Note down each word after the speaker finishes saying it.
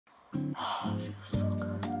Oh, it feels so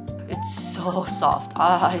good. It's so soft.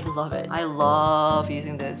 I love it. I love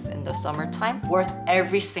using this in the summertime. Worth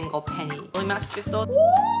every single penny.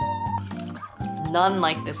 None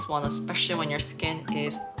like this one, especially when your skin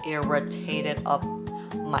is irritated up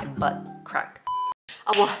my butt crack.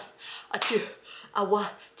 A one, a two, a 1,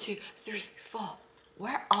 2, 3, 4.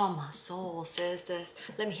 Where are my soul sisters?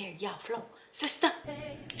 Let me hear y'all flow, sister.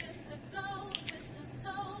 Hey, sister, go, sister,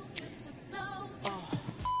 soul, sister, flow, sister.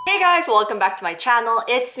 Hey guys, welcome back to my channel.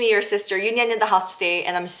 It's me, your sister EuniUnni in the house today,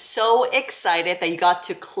 and I'm so excited that you got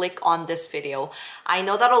to click on this video. I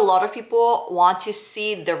know that a lot of people want to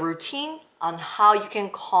see the routine on how you can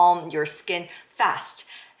calm your skin fast.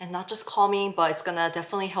 And not just calming, but it's gonna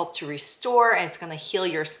definitely help to restore and it's gonna heal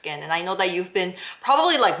your skin. And I know that you've been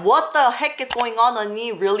probably like, what the heck is going on,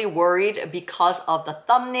 Unni? Really worried because of the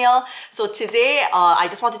thumbnail. So today, I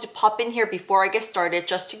just wanted to pop in here before I get started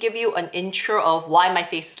just to give you an intro of why my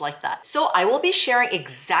face is like that. So I will be sharing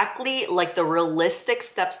exactly like the realistic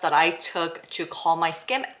steps that I took to calm my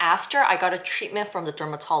skin after I got a treatment from the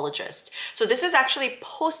dermatologist. So this is actually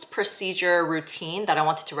post-procedure routine that I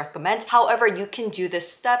wanted to recommend. However, you can do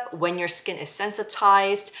this step when your skin is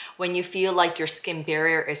sensitized, when you feel like your skin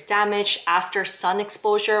barrier is damaged, after sun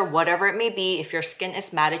exposure, whatever it may be, if your skin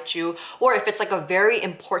is mad at you, or if it's like a very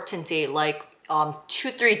important day, like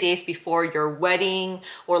 2-3 days before your wedding,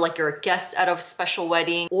 or like you're a guest at a special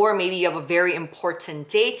wedding, or maybe you have a very important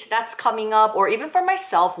date that's coming up, or even for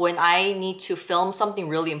myself, when I need to film something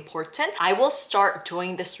really important, I will start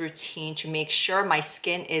doing this routine to make sure my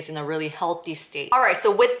skin is in a really healthy state. All right,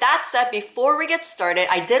 so with that said, before we get started,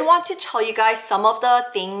 I did want to tell you guys some of the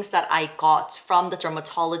things that I got from the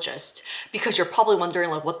dermatologist, because you're probably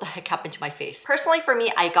wondering like, what the heck happened to my face? Personally, for me,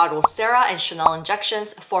 I got Ulcera and Chanel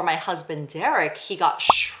injections. For my husband, Derek, he got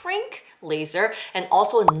shrink laser and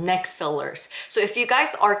also neck fillers. So if you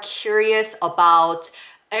guys are curious about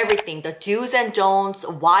everything, the do's and don'ts,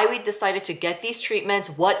 why we decided to get these treatments,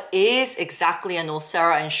 what is exactly an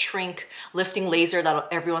Ulcera and shrink lifting laser that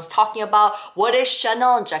everyone's talking about, what is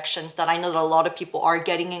Chanel injections that I know that a lot of people are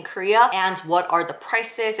getting in Korea, and what are the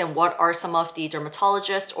prices, and what are some of the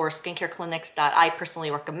dermatologists or skincare clinics that I personally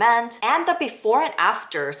recommend, and the before and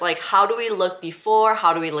afters, like how do we look before,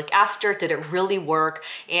 how do we look after, did it really work,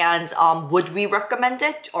 and would we recommend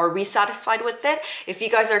it, are we satisfied with it? If you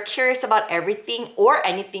guys are curious about everything or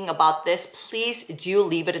anything about this, please do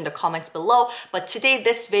leave it in the comments below. But today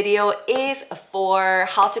this video is for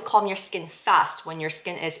how to calm your skin fast when your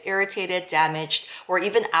skin is irritated, damaged, or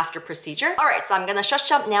even after procedure. All right, so I'm gonna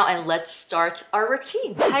shush up now and let's start our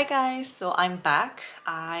routine. Hi guys, so I'm back.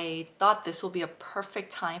 I thought this will be a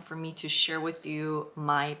perfect time for me to share with you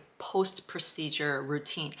my post-procedure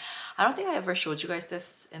routine. I don't think I ever showed you guys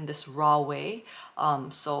this in this raw way.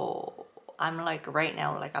 So I'm like right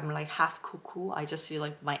now, like I'm like half cuckoo. I just feel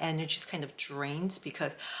like my energy is kind of drained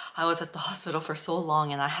because I was at the hospital for so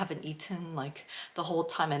long and I haven't eaten like the whole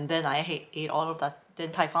time, and then I ate all of that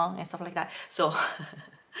Din Tai Fung and stuff like that. So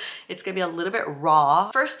it's gonna be a little bit raw.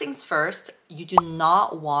 First things first, you do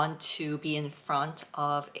not want to be in front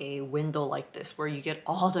of a window like this where you get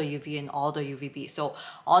all the UV and all the UVB. So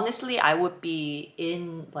honestly, I would be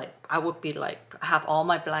in like, have all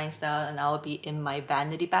my blinds down and I would be in my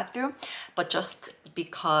vanity bathroom. But just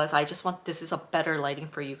because I just want, this is a better lighting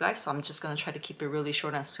for you guys, so I'm just gonna try to keep it really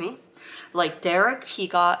short and sweet. Like Derek, he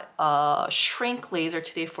got a shrink laser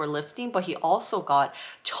today for lifting, but he also got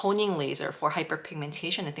toning laser for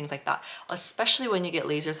hyperpigmentation and things like that. Especially when you get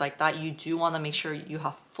lasers like that, you do want to make sure you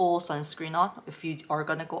have full sunscreen on if you are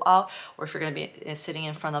gonna go out, or if you're gonna be sitting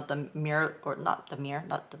in front of the mirror, or not the mirror,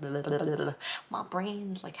 not the my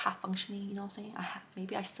brain is like half functioning, you know what I'm saying?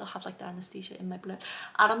 Maybe I still have like the anesthesia in my blood,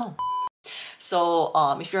 I don't know. So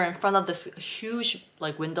if you're in front of this huge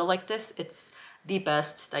like window like this, it's the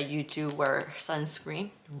best that you do wear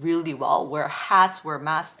sunscreen really well. Wear hats, wear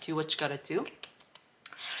masks, do what you gotta do.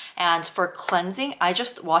 And for cleansing, I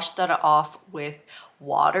just washed that off with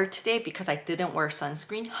water today because I didn't wear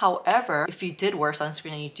sunscreen. However, if you did wear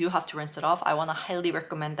sunscreen and you do have to rinse it off, I want to highly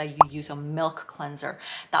recommend that you use a milk cleanser.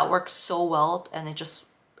 That works so well and it just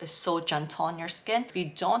is so gentle on your skin. If you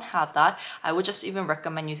don't have that, I would just even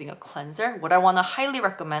recommend using a cleanser. What I want to highly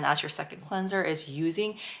recommend as your second cleanser is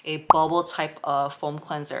using a bubble type of foam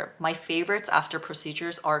cleanser. My favorites after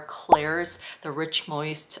procedures are KLAIRS, the Rich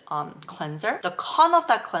Moist cleanser. The con of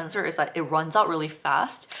that cleanser is that it runs out really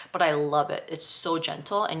fast, but I love it. It's so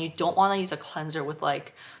gentle, and you don't want to use a cleanser with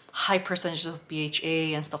like high percentages of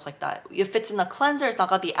BHA and stuff like that. If it's in a cleanser, it's not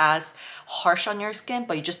gonna be as harsh on your skin,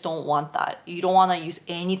 but you just don't want that. You don't want to use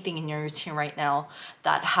anything in your routine right now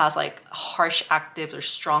that has like harsh actives or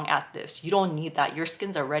strong actives. You don't need that. Your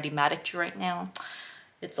skin's already mad at you right now.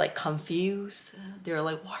 It's like confused. They're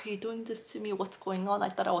like, why are you doing this to me? What's going on? I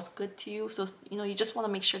thought I was good to you. So, you know, you just want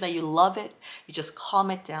to make sure that you love it. You just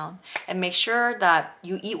calm it down and make sure that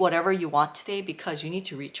you eat whatever you want today because you need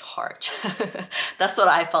to recharge. That's what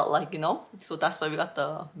I felt like, you know? So that's why we got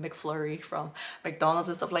the McFlurry from McDonald's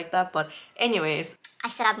and stuff like that. But anyways, I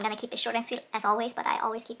said I'm gonna keep it short and sweet as always, but I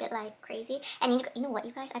always keep it like crazy. And you know what,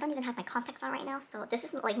 you guys? I don't even have my contacts on right now, so this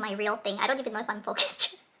isn't like my real thing. I don't even know if I'm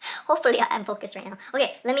focused. Hopefully I'm focused right now.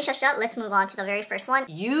 Okay, let me shush up. Let's move on to the very first one.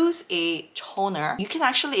 Use a toner. You can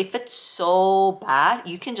actually, if it's so bad,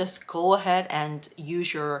 you can just go ahead and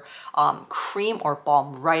use your cream or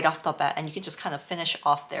balm right off the bat and you can just kind of finish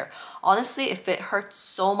off there. Honestly, if it hurts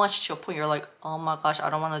so much to a point you're like, oh my gosh, I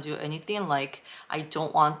don't want to do anything, like I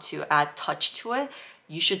don't want to add touch to it,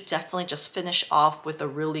 you should definitely just finish off with a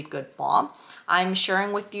really good balm. I'm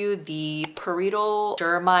sharing with you the PURITO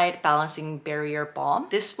Dermide Balancing Barrier Balm.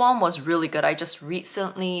 This one was really good. I just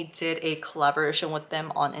recently did a collaboration with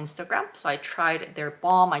them on Instagram. So I tried their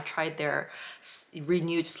balm, I tried their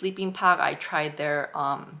renewed sleeping pack, I tried their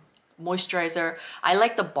moisturizer. I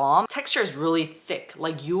like the balm. Texture is really thick.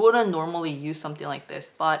 Like you wouldn't normally use something like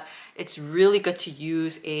this, but it's really good to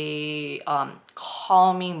use a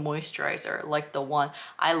calming moisturizer like the one.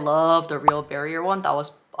 I love the Real Barrier one that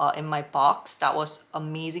was in my box. That was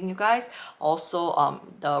amazing, you guys. Also,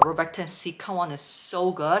 the ROVECTIN Cica one is so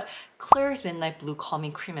good. KLAIRS Midnight Blue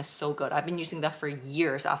Calming Cream is so good. I've been using that for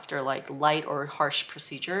years after like light or harsh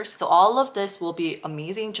procedures. So all of this will be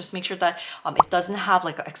amazing. Just make sure that it doesn't have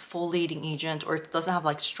like an exfoliating agent or it doesn't have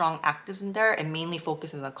like strong actives in there. It mainly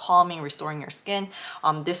focuses on calming, restoring your skin.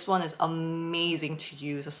 This one is amazing to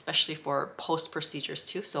use, especially for post procedures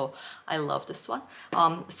too. So I love this one.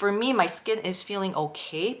 For me, my skin is feeling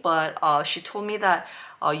okay, but she told me that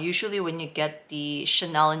usually when you get the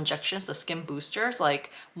Chanel injections, the skin boosters, like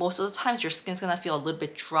most of the times your skin's gonna feel a little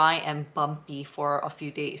bit dry and bumpy for a few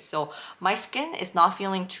days. So my skin is not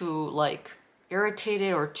feeling too like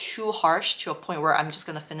irritated or too harsh to a point where I'm just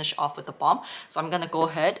gonna finish off with the balm. So I'm gonna go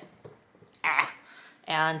ahead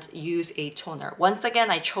and use a toner. Once again,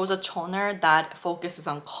 I chose a toner that focuses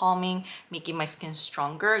on calming, making my skin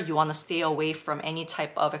stronger. You want to stay away from any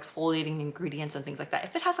type of exfoliating ingredients and things like that.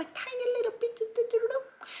 If it has like tiny little bit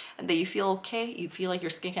and that you feel okay, you feel like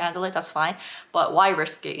your skin can handle it, that's fine. But why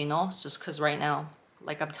risk it, you know? It's just because right now,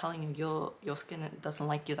 like I'm telling you, your skin doesn't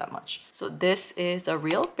like you that much. So this is the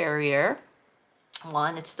Real Barrier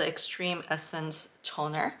one. It's the Extreme Essence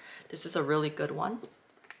Toner. This is a really good one.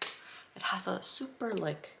 It has a super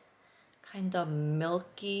like kind of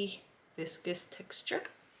milky viscous texture,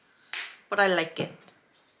 but I like it.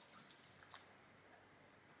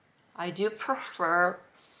 I do prefer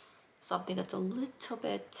something that's a little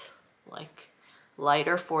bit like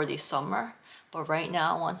lighter for the summer, but right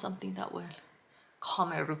now I want something that would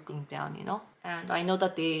calm everything down, you know? And I know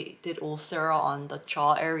that they did ulcera on the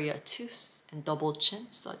jaw area too and double chin,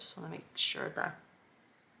 so I just want to make sure that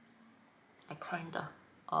I kind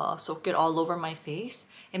of soak it all over my face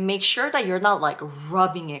and make sure that you're not like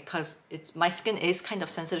rubbing it, because my skin is kind of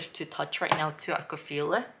sensitive to touch right now too. I could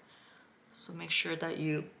feel it, so make sure that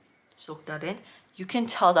you soak that in. You can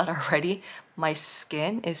tell that already my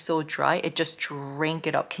skin is so dry, it just drank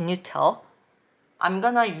it up. Can you tell? I'm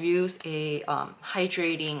gonna use a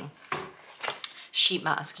hydrating sheet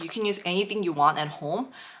mask. You can use anything you want at home.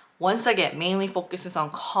 Once again, mainly focuses on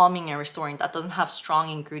calming and restoring. That doesn't have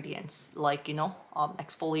strong ingredients like, you know,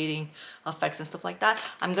 exfoliating effects and stuff like that.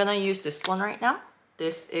 I'm gonna use this one right now.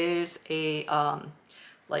 This is a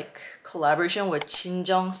like collaboration with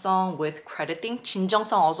Jung with Credithink. Jung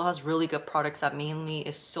also has really good products that mainly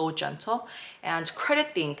is so gentle. And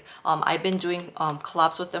Credithink, I've been doing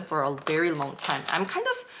collabs with them for a very long time. I'm kind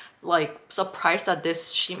of like surprised that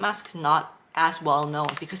this sheet mask is not as well known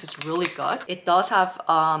because it's really good. It does have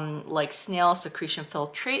like snail secretion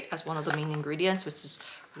filtrate as one of the main ingredients, which is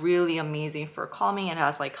really amazing for calming. It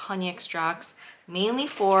has like honey extracts, mainly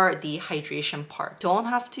for the hydration part. Don't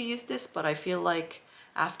have to use this, but I feel like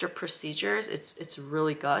after procedures, it's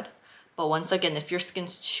really good. But once again, if your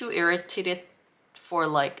skin's too irritated for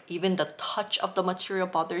like even the touch of the material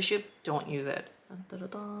bothers you, don't use it. Gonna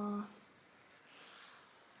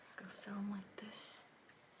film like this.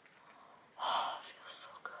 Oh, it feels so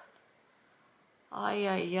good. Ay,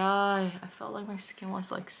 ay, ay. I felt like my skin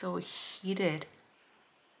was like so heated.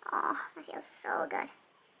 Oh, that feels so good.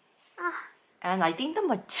 Oh. And I think the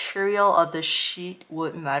material of the sheet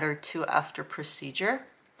would matter too after procedure.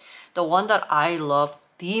 The one that I love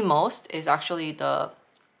the most is actually I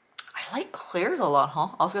like KLAIRS a lot, huh?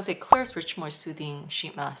 I was gonna say KLAIRS Rich Moist Soothing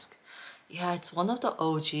Sheet Mask. Yeah, it's one of the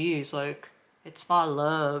OGs, like, it's my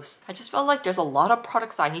loves. I just felt like there's a lot of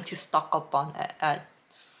products I need to stock up on at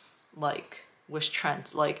like Wish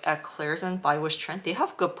Trend, like at KLAIRS and by Wish Trend. They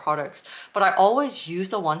have good products, but I always use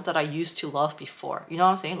the ones that I used to love before. You know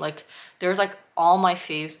what I'm saying? Like, there's like all my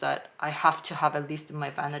faves that I have to have at least in my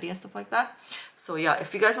vanity and stuff like that. So yeah,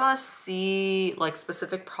 if you guys want to see like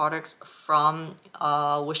specific products from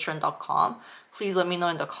wishtrend.com, please let me know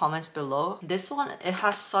in the comments below. This one, it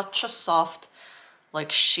has such a soft like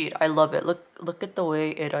sheet. I love it. Look at the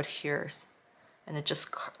way it adheres. And it just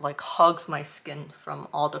like hugs my skin from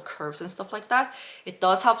all the curves and stuff like that. It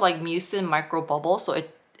does have like mucin micro bubbles, so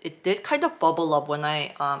it did kind of bubble up when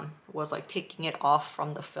I was like taking it off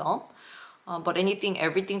from the film. But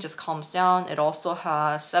everything just calms down. It also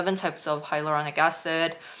has 7 types of hyaluronic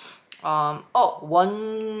acid. Oh,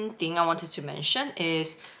 one thing I wanted to mention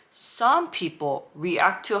is some people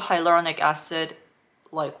react to hyaluronic acid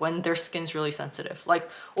like when their skin's really sensitive,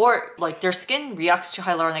 or their skin reacts to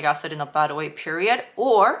hyaluronic acid in a bad way, period,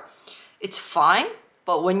 or it's fine,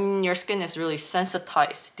 but when your skin is really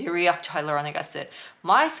sensitized, they react to hyaluronic acid.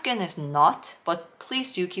 My skin is not, but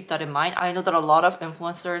please do keep that in mind. I know that a lot of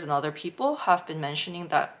influencers and other people have been mentioning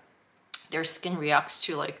that their skin reacts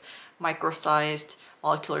to like micro-sized,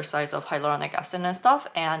 molecular size of hyaluronic acid and stuff,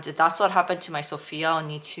 and that's what happened to my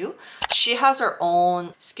EuniUnni too. She has her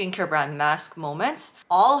own skincare brand, Mask Moments.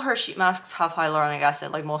 All her sheet masks have hyaluronic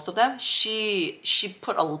acid, like most of them. She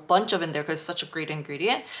put a bunch of in there because it's such a great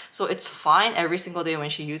ingredient, so it's fine every single day when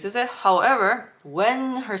she uses it. However,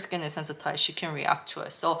 when her skin is sensitized, she can react to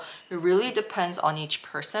it, so it really depends on each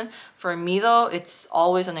person. For me though, it's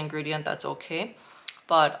always an ingredient that's okay.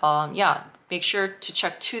 But yeah, make sure to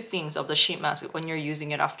check 2 things of the sheet mask when you're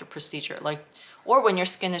using it after procedure, or when your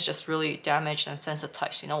skin is just really damaged and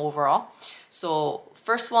sensitized, you know, overall. So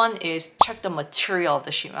first one is check the material of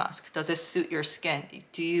the sheet mask. Does it suit your skin?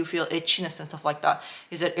 Do you feel itchiness and stuff like that?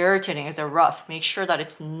 Is it irritating? Is it rough? Make sure that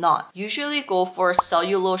it's not. Usually go for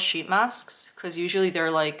cellulose sheet masks because usually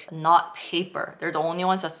they're like not paper. They're the only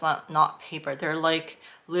ones that's not paper. They're like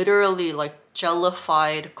literally like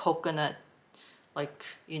jellified coconut, like,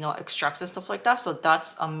 you know, extracts and stuff like that. So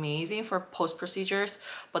that's amazing for post procedures,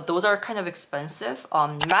 but those are kind of expensive.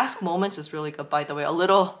 Mask Moments is really good, by the way. A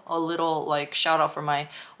little like shout out for my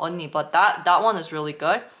Onni, but that one is really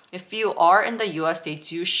good. If you are in the US, they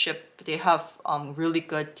do ship. They have really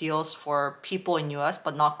good deals for people in US,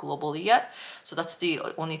 but not globally yet. So that's the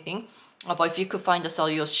only thing. But if you could find the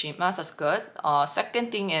cellulose sheet mask, that's good.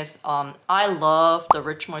 Second thing is, I love the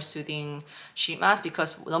Rich Moist Soothing Sheet Mask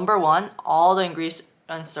because number one, all the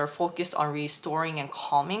ingredients are focused on restoring and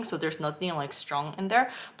calming, so there's nothing like strong in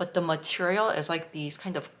there. But the material is like these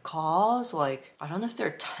kind of gauze, like I don't know if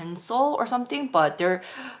they're Tencel or something, but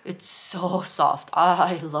it's so soft.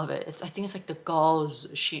 I love it. I think it's like the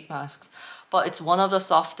gauze sheet masks, but it's one of the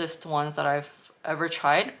softest ones that I've ever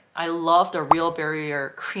tried. I love the Real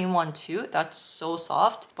Barrier cream one too. That's so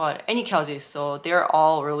soft. But any Kelsey, so they're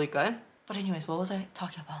all really good. But anyways, what was I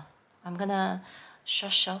talking about? I'm gonna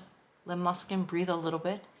shush up, let my skin breathe a little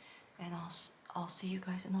bit, and I'll see you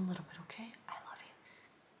guys in a little bit, okay? I love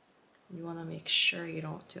you. You wanna make sure you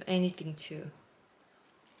don't do anything to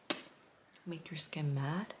make your skin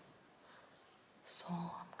mad. So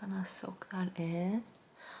I'm gonna soak that in.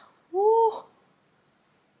 Woo!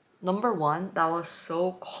 Number one, that was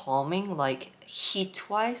so calming, like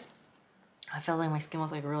heat-wise. I felt like my skin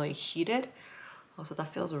was like really heated. Oh, so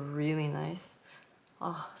that feels really nice.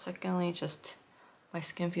 Secondly, just my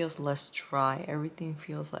skin feels less dry. Everything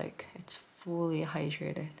feels like it's fully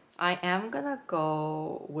hydrated. I am gonna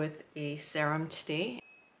go with a serum today.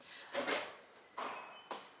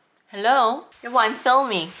 Hello? Yo, I'm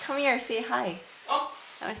filming. Come here, say hi. Oh.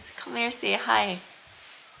 Come here, say hi.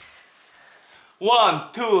 1,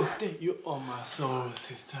 2, 3. You are my soul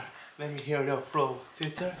sister. Let me hear your flow,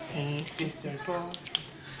 sister. Hey, sister, flow.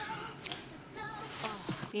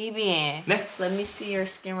 Baby, 네? let me see your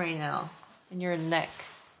skin right now. And your neck.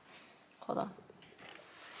 Hold on.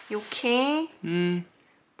 You okay?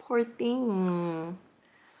 Poor thing.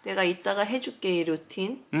 내가 이따가 해줄게, 이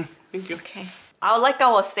루틴. Thank you. Okay. Like I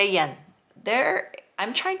was saying,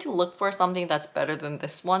 I'm trying to look for something that's better than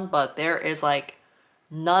this one, but there is like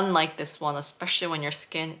none like this one, especially when your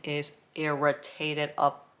skin is irritated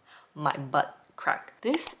up my butt crack.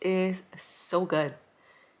 This is so good.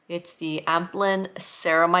 It's the Ampoule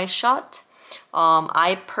Ceramide shot.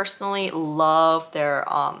 I personally love their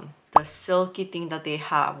the silky thing that they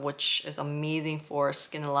have, which is amazing for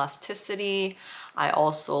skin elasticity. I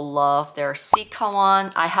also love their Cica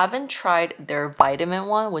one. I haven't tried their vitamin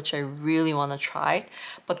one, which I really want to try,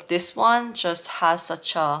 but this one just has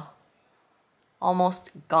such a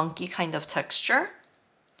almost gunky kind of texture,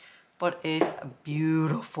 but is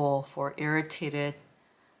beautiful for irritated,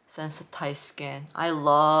 sensitized skin. I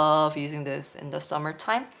love using this in the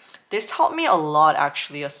summertime. This helped me a lot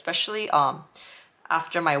actually, especially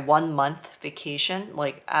after my 1 month vacation,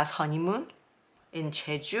 like as honeymoon in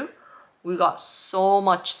Jeju. We got so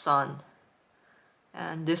much sun,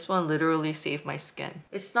 and this one literally saved my skin.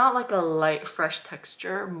 It's not like a light, fresh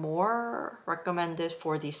texture, more recommended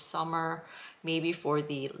for the summer, maybe for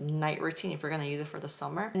the night routine if you're gonna use it for the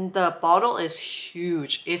summer. And the bottle is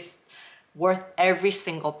huge. It's worth every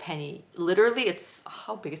single penny. Literally, it's,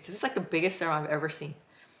 how big is this? This is like the biggest serum I've ever seen.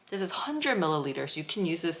 This is 100 milliliters. You can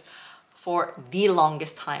use this for the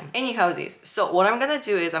longest time. Anyhowsies, so what I'm gonna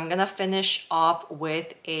do is I'm gonna finish off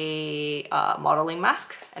with a modeling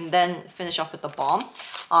mask and then finish off with the balm.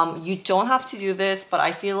 You don't have to do this, but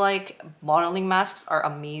I feel like modeling masks are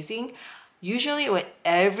amazing. Usually with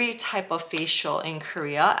every type of facial in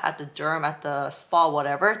Korea, at the derm, at the spa,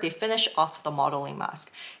 whatever, they finish off with the modeling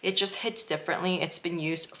mask. It just hits differently. It's been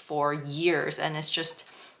used for years and it's just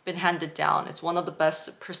been handed down. It's one of the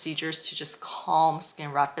best procedures to just calm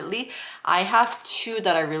skin rapidly. I have two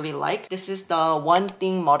that I really like. This is the One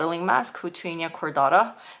Thing modeling mask, Hutuenia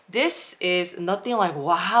cordata. This is nothing like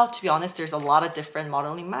wow, to be honest. There's a lot of different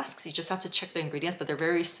modeling masks. You just have to check the ingredients, but they're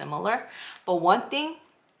very similar. But One Thing,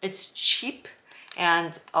 it's cheap,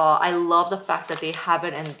 and I love the fact that they have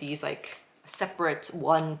it in these like separate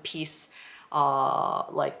one piece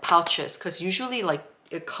like pouches, because usually like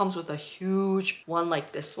it comes with a huge one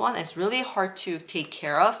like this one. It's really hard to take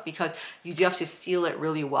care of because you do have to seal it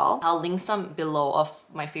really well. I'll link some below of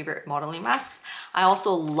my favorite modeling masks. I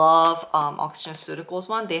also love OXYGENCEUTICALS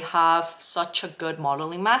one. They have such a good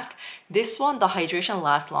modeling mask. This one, the hydration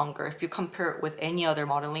lasts longer. If you compare it with any other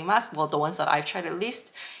modeling mask, well, the ones that I've tried at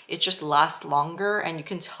least, it just lasts longer, and you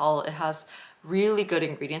can tell it has really good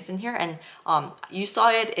ingredients in here. And you saw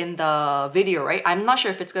it in the video, right? I'm not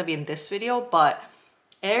sure if it's gonna be in this video, but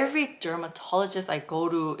every dermatologist I go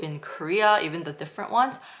to in Korea, even the different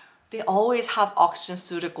ones, they always have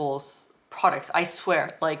OXYGENCEUTICALS products. I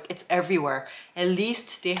swear, like it's everywhere. At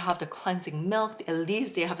least they have the cleansing milk, at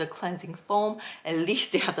least they have the cleansing foam, at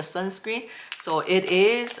least they have the sunscreen. So it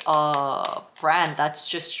is a brand that's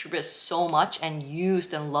just distributed so much and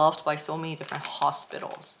used and loved by so many different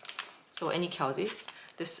hospitals. So any cowsies,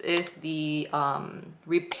 this is the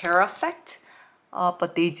repair effect,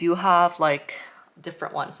 but they do have like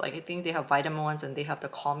different ones. Like I think they have vitamin ones and they have the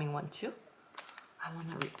calming one too. I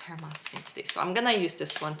want to repair my skin today, so I'm gonna use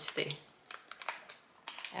this one today.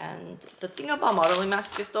 And the thing about modeling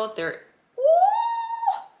masks is though, they're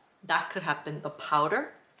that could happen, the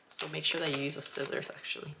powder. So make sure that you use the scissors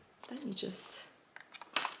actually. Then you just,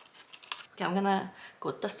 okay, I'm gonna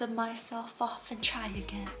go dust it myself off and try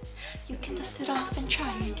again. You can dust it off and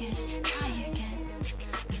try again, try again.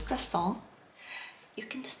 What's that song? You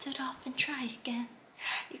can dust it off and try again.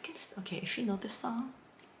 You can just, okay, if you know this song,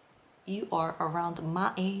 you are around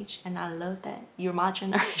my age and I love that. You're my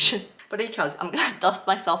generation. But because I'm gonna dust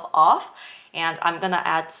myself off and I'm gonna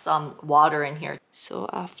add some water in here. So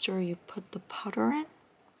after you put the powder in,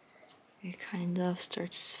 it kind of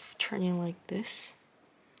starts turning like this.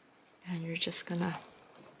 And you're just gonna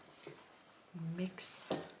mix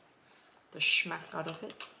the schmack out of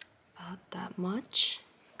it. About that much.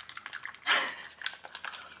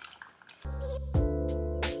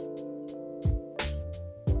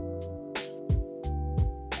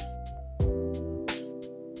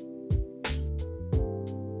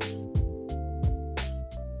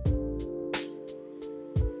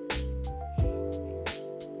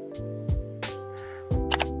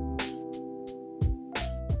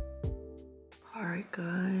 Alright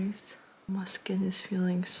guys, my skin is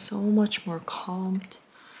feeling so much more calmed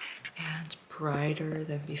and brighter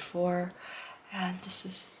than before. And this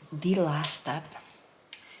is the last step.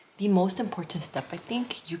 The most important step, I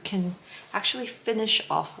think. You can actually finish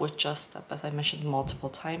off with just step, as I mentioned multiple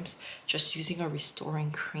times, just using a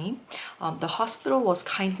restoring cream. The hospital was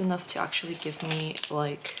kind enough to actually give me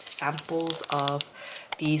like samples of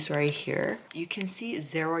these right here. You can see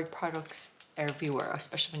ZEROID products everywhere,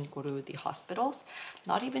 especially when you go to the hospitals.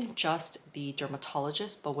 Not even just the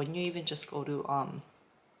dermatologist, but when you even just go to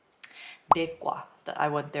Dekwa, that I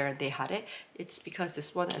went there and they had it. It's because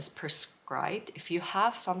this one is prescribed. If you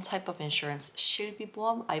have some type of insurance,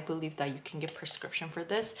 실비보험, I believe that you can get prescription for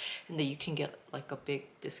this and that you can get like a big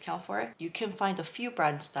discount for it. You can find a few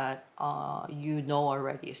brands that you know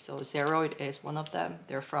already. So ZEROID is one of them.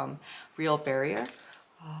 They're from Real Barrier.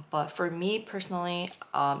 But for me personally,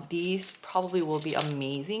 these probably will be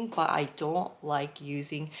amazing, but I don't like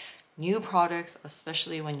using new products,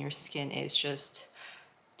 especially when your skin is just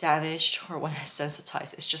damaged or when it's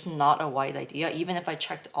sensitized. It's just not a wise idea, even if I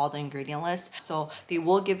checked all the ingredient list. So they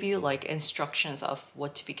will give you like instructions of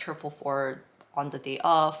what to be careful for on the day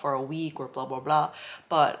of, for a week, or blah blah blah,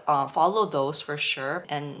 but follow those for sure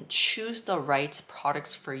and choose the right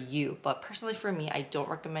products for you. But personally for me, I don't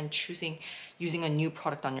recommend using a new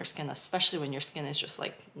product on your skin, especially when your skin is just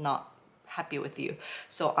like not happy with you.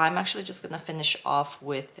 So I'm actually just gonna finish off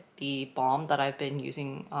with the balm that I've been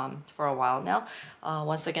using for a while now.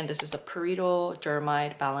 Once again, this is the PURITO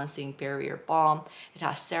Dermide Balancing Barrier Balm. It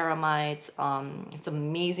has ceramides. It's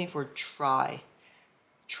amazing for dry,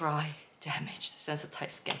 damaged,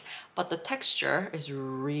 sensitized skin. But the texture is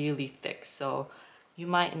really thick, so you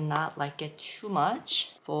might not like it too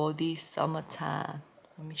much for the summertime.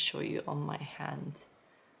 Let me show you on my hand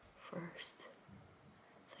first.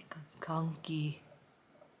 Gunky,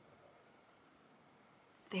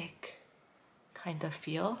 thick kind of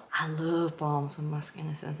feel. I love balms when my skin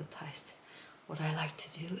is sensitized. What I like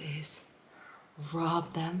to do is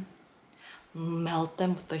rub them, melt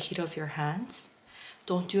them with the heat of your hands.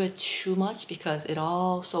 Don't do it too much because it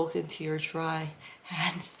all soaks into your dry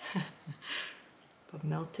hands. But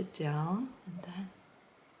melt it down and then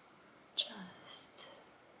just,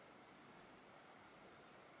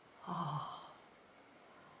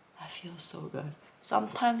 that feels so good.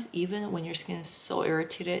 Sometimes even when your skin is so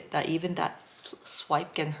irritated that even that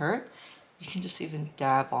swipe can hurt, you can just even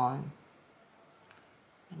dab on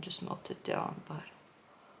and just melt it down. But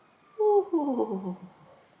ooh.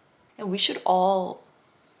 And we should all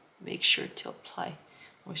make sure to apply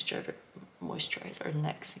moisturize our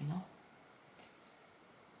necks, you know.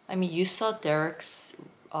 I mean, you saw Derek's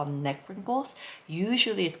neck wrinkles.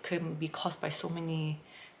 Usually it can be caused by so many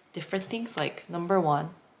different things. Like number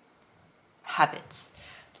one, habits,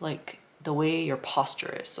 like the way your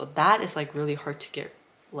posture is. So that is like really hard to get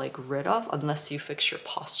like rid of unless you fix your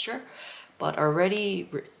posture. But already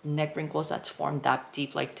neck wrinkles that's formed that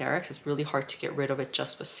deep like Derek's, it's really hard to get rid of it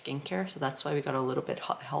just with skincare. So that's why we got a little bit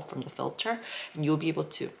help from the filter, and you'll be able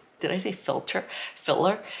to, did I say filter?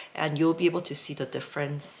 Filler. And you'll be able to see the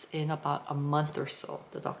difference in about a month or so,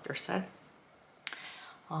 the doctor said.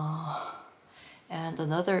 And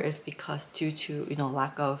another is because due to, you know,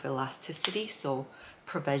 lack of elasticity, so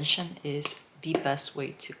prevention is the best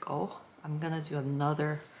way to go. I'm gonna do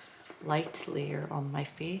another light layer on my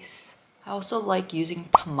face. I also like using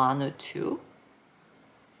Tamano too,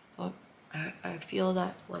 but I feel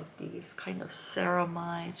that like these kind of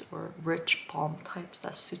ceramides or rich balm types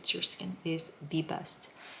that suits your skin is the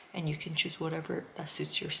best, and you can choose whatever that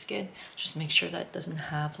suits your skin. Just make sure that it doesn't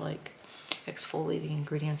have like exfoliating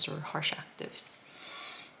ingredients or harsh actives.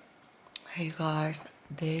 Hey guys,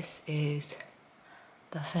 this is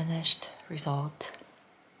the finished result,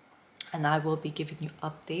 and I will be giving you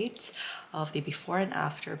updates of the before and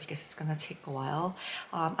after because it's gonna take a while.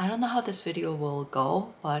 I don't know how this video will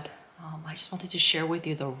go, but I just wanted to share with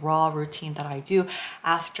you the raw routine that I do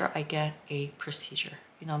after I get a procedure.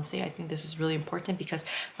 You know what I'm saying? I think this is really important because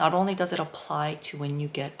not only does it apply to when you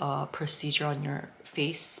get a procedure on your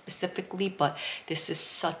face specifically, but this is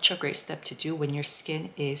such a great step to do when your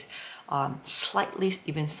skin is slightly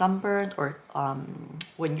even sunburned, or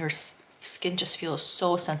when your skin just feels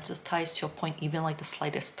so sensitized to a point even like the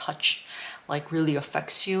slightest touch like really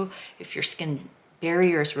affects you. If your skin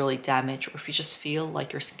barrier is really damaged, or if you just feel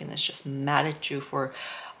like your skin is just mad at you for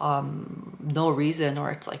no reason,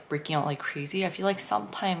 or it's like breaking out like crazy, I feel like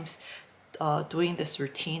sometimes doing this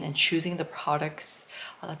routine and choosing the products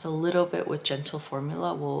that's a little bit with gentle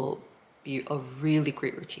formula will be a really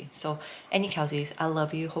great routine. So any cowsies, I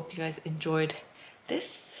love you. Hope you guys enjoyed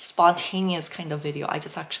this spontaneous kind of video. I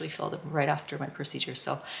just actually filmed it right after my procedure.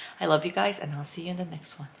 So I love you guys, and I'll see you in the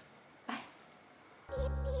next one.